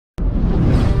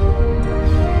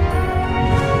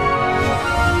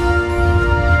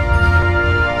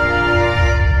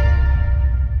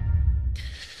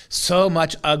So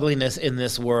much ugliness in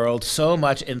this world, so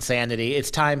much insanity.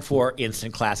 It's time for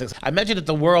instant classics. I mentioned that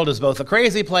the world is both a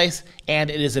crazy place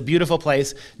and it is a beautiful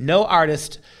place. No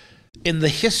artist in the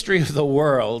history of the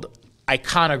world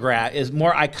is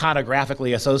more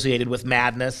iconographically associated with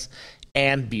madness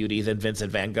and beauty than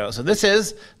Vincent Van Gogh. So this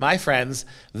is, my friends,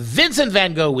 Vincent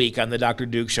Van Gogh Week on the Dr.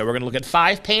 Duke Show. We're going to look at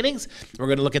 5 paintings. We're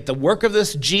going to look at the work of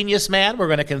this genius man. We're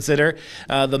going to consider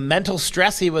the mental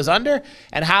stress he was under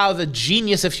and how the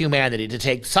genius of humanity to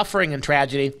take suffering and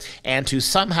tragedy and to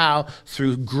somehow,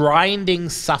 through grinding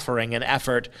suffering and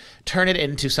effort, turn it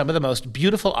into some of the most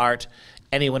beautiful art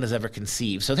anyone has ever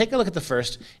conceived. So take a look at the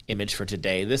first image for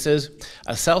today. This is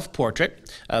a self-portrait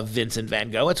of Vincent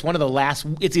Van Gogh. It's one of the last,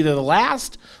 it's either the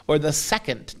last or the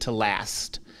second to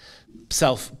last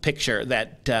self-picture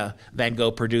that Van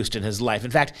Gogh produced in his life.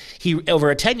 In fact,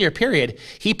 over a 10-year period,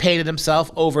 he painted himself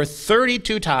over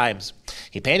 32 times.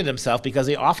 He painted himself because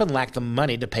he often lacked the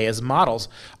money to pay his models.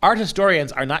 Art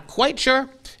historians are not quite sure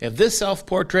if this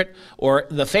self-portrait or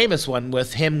the famous one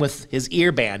with him with his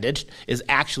ear bandaged is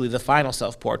actually the final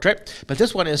self-portrait, but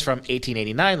this one is from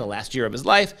 1889, the last year of his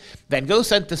life. Van Gogh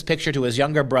sent this picture to his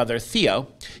younger brother, Theo,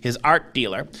 his art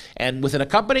dealer, and with an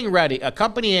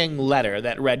accompanying letter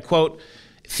that read, quote,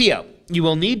 "Theo, you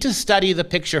will need to study the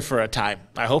picture for a time.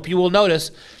 I hope you will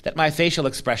notice that my facial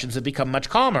expressions have become much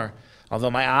calmer, although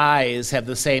my eyes have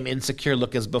the same insecure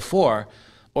look as before,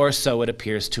 or so it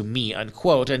appears to me,"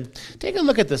 unquote. And take a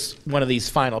look at this, one of these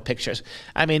final pictures.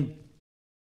 I mean,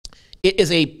 it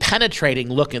is a penetrating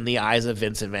look in the eyes of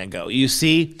Vincent Van Gogh. You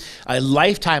see a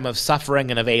lifetime of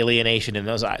suffering and of alienation in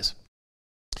those eyes.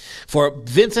 For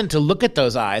Vincent to look at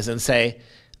those eyes and say,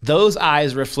 those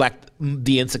eyes reflect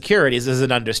the insecurities is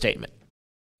an understatement.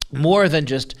 More than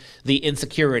just the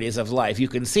insecurities of life. You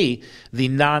can see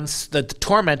the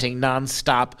tormenting,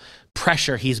 non-stop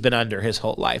pressure he's been under his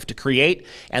whole life to create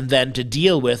and then to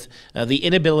deal with the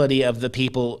inability of the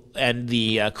people and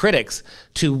the critics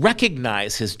to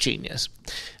recognize his genius.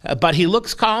 But he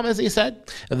looks calm, as he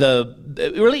said.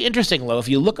 Really interesting, though, if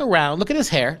you look around, look at his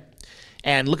hair,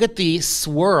 and look at the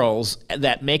swirls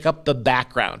that make up the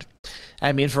background.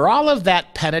 I mean, for all of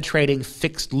that penetrating,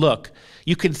 fixed look,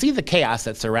 you can see the chaos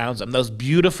that surrounds him, those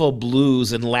beautiful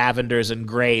blues and lavenders and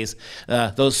grays,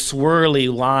 those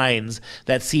swirly lines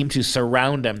that seem to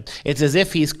surround him. It's as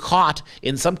if he's caught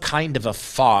in some kind of a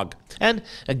fog. And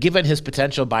given his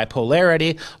potential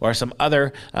bipolarity or some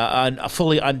other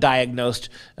fully undiagnosed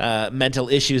mental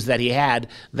issues that he had,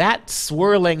 that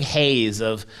swirling haze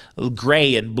of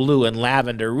gray and blue and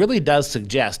lavender really does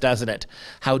suggest, doesn't it,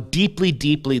 how deeply,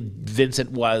 deeply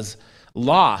Vincent was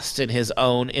lost in his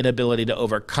own inability to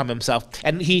overcome himself.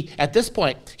 And at this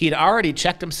point, he had already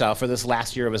checked himself for this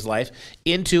last year of his life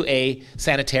into a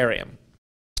sanitarium,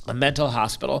 a mental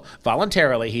hospital.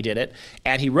 Voluntarily, he did it.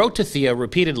 And he wrote to Theo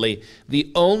repeatedly,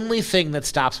 "The only thing that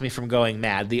stops me from going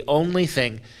mad, the only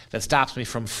thing that stops me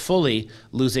from fully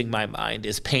losing my mind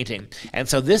is painting." And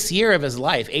so this year of his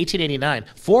life, 1889,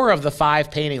 4 of the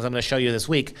 5 paintings I'm going to show you this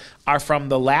week are from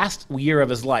the last year of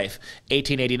his life,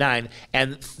 1889.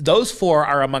 And those 4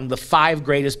 are among the 5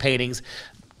 greatest paintings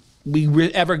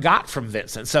we ever got from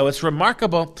Vincent. So it's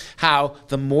remarkable how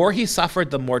the more he suffered,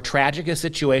 the more tragic his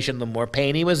situation, the more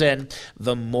pain he was in,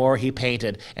 the more he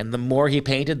painted. And the more he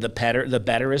painted, the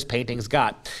better his paintings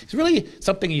got. It's really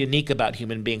something unique about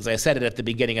human beings. I said it at the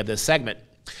beginning of this segment.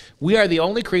 We are the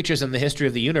only creatures in the history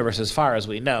of the universe, as far as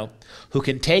we know, who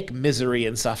can take misery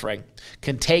and suffering,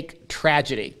 can take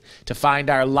tragedy, to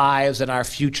find our lives and our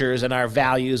futures and our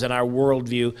values and our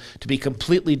worldview to be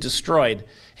completely destroyed.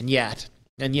 And yet,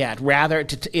 rather,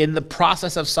 in the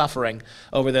process of suffering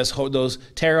over those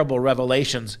terrible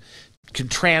revelations, can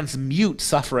transmute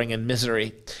suffering and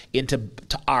misery into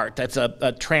art. That's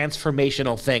a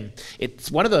transformational thing.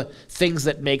 It's one of the things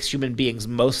that makes human beings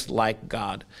most like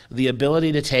God, the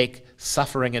ability to take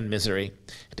suffering and misery,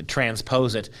 to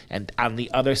transpose it, and on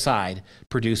the other side,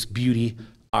 produce beauty,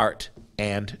 art,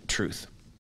 and truth.